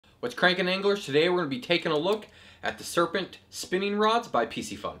What's cranking, anglers? Today we're going to be taking a look at the Serpent spinning rods by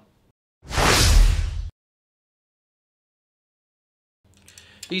Piscifun.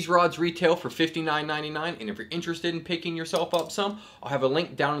 These rods retail for $59.99, and if you're interested in picking yourself up some, I'll have a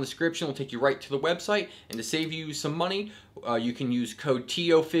link down in the description. It'll take you right to the website, and to save you some money, you can use code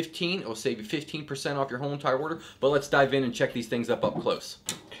TO15. It will save you 15% off your whole entire order. But let's dive in and check these things up close.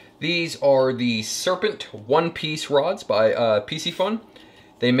 These are the Serpent one-piece rods by Piscifun.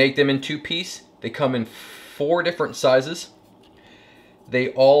 They make them in two-piece. They come in 4 different sizes. They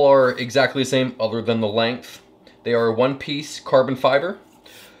all are exactly the same other than the length. They are one-piece carbon fiber.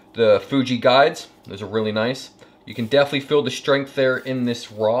 The Fuji guides, those are really nice. You can definitely feel the strength there in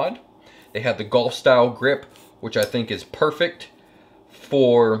this rod. They have the golf style grip, which I think is perfect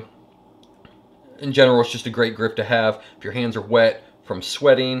for, in general, it's just a great grip to have. If your hands are wet from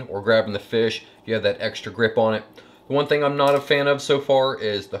sweating or grabbing the fish, you have that extra grip on it. The one thing I'm not a fan of so far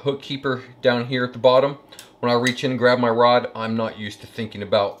is the hook keeper down here at the bottom. When I reach in and grab my rod, I'm not used to thinking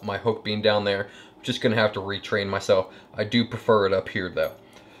about my hook being down there. I'm just gonna have to retrain myself. I do prefer it up here though.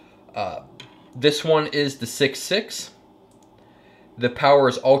 This one is the 6.6. The power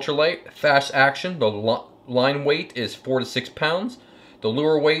is ultralight, fast action. The line weight is 4 to 6 pounds. The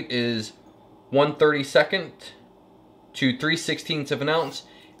lure weight is 1/32 to 3/16 of an ounce.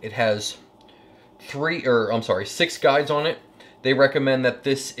 It has 6 guides on it. They recommend that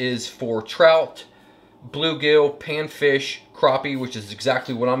this is for trout, bluegill, panfish, crappie, which is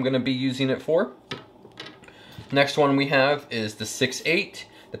exactly what I'm going to be using it for. Next one we have is the 6.8.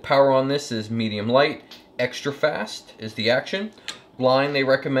 The power on this is medium light. Extra fast is the action. Line they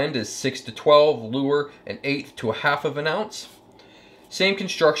recommend is 6 to 12. Lure an 1/8 to 1/2 of an ounce. Same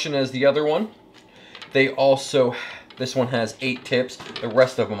construction as the other one. They also, this one has 8 tips. The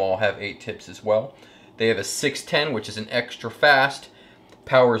rest of them all have 8 tips as well. They have a 610, which is an extra fast.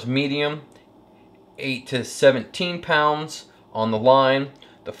 Power is medium. 8 to 17 pounds on the line.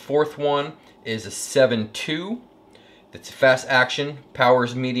 The fourth one is a 7.2. That's a fast action. Power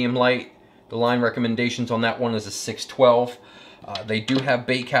is medium light. The line recommendations on that one is a 612. They do have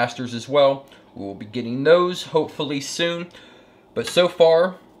bait casters as well. We will be getting those hopefully soon. But so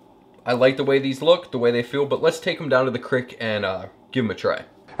far, I like the way these look, the way they feel. But let's take them down to the creek and give them a try.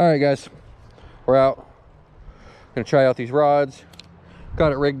 All right, guys, we're out. Gonna try out these rods.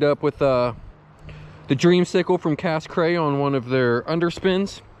 Got it rigged up with the Dreamsicle from Cast Cray on one of their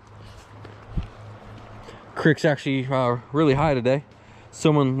underspins. Creek's actually really high today.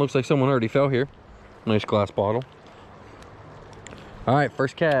 Looks like someone already fell here. Nice glass bottle. All right,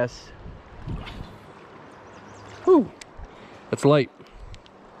 first cast. Whew, that's light.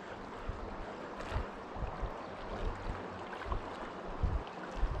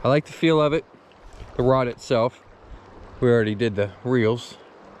 I like the feel of it. The rod itself, we already did the reels.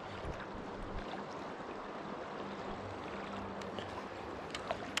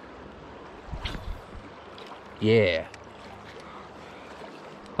 Yeah,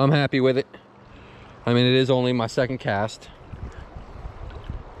 I'm happy with it. I mean, it is only my second cast.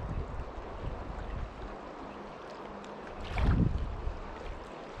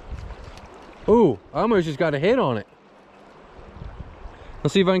 Ooh, I almost just got a hit on it.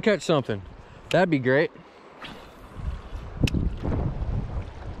 Let's see if I can catch something. That'd be great.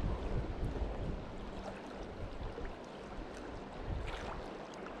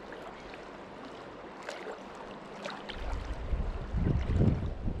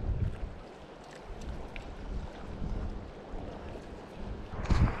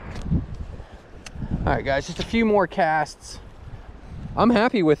 All right, guys, just a few more casts. I'm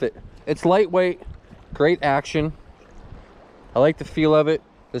happy with it. It's lightweight, great action. I like the feel of it.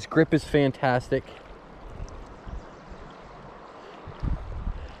 This grip is fantastic.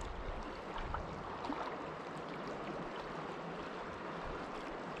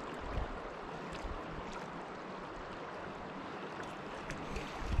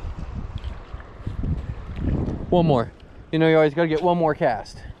 One more. You know, you always gotta get one more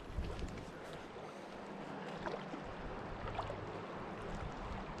cast.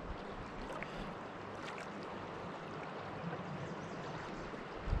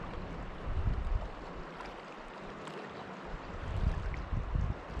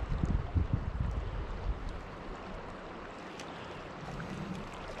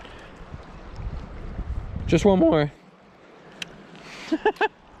 Just one more.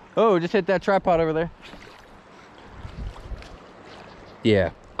 Oh, just hit that tripod over there. Yeah,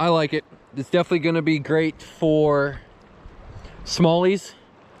 I like it. It's definitely going to be great for smallies,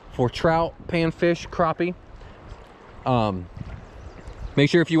 for trout, panfish, crappie. Make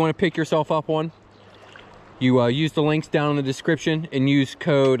sure if you want to pick yourself up one, You use the links down in the description and use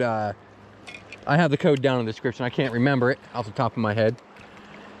code, I have the code down in the description. I can't remember it off the top of my head.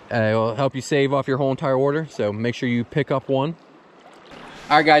 It will help you save off your whole entire order, so make sure you pick up one.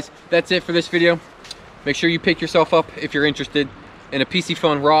 All right, guys, that's it for this video. Make sure you pick yourself up if you're interested in a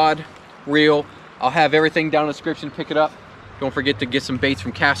Piscifun rod, reel. I'll have everything down in the description. Pick it up. Don't forget to get some baits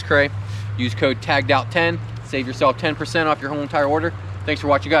from Cast Cray. Use code TAGGEDOUT10. Save yourself 10% off your whole entire order. Thanks for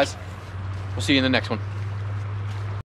watching, guys. We'll see you in the next one.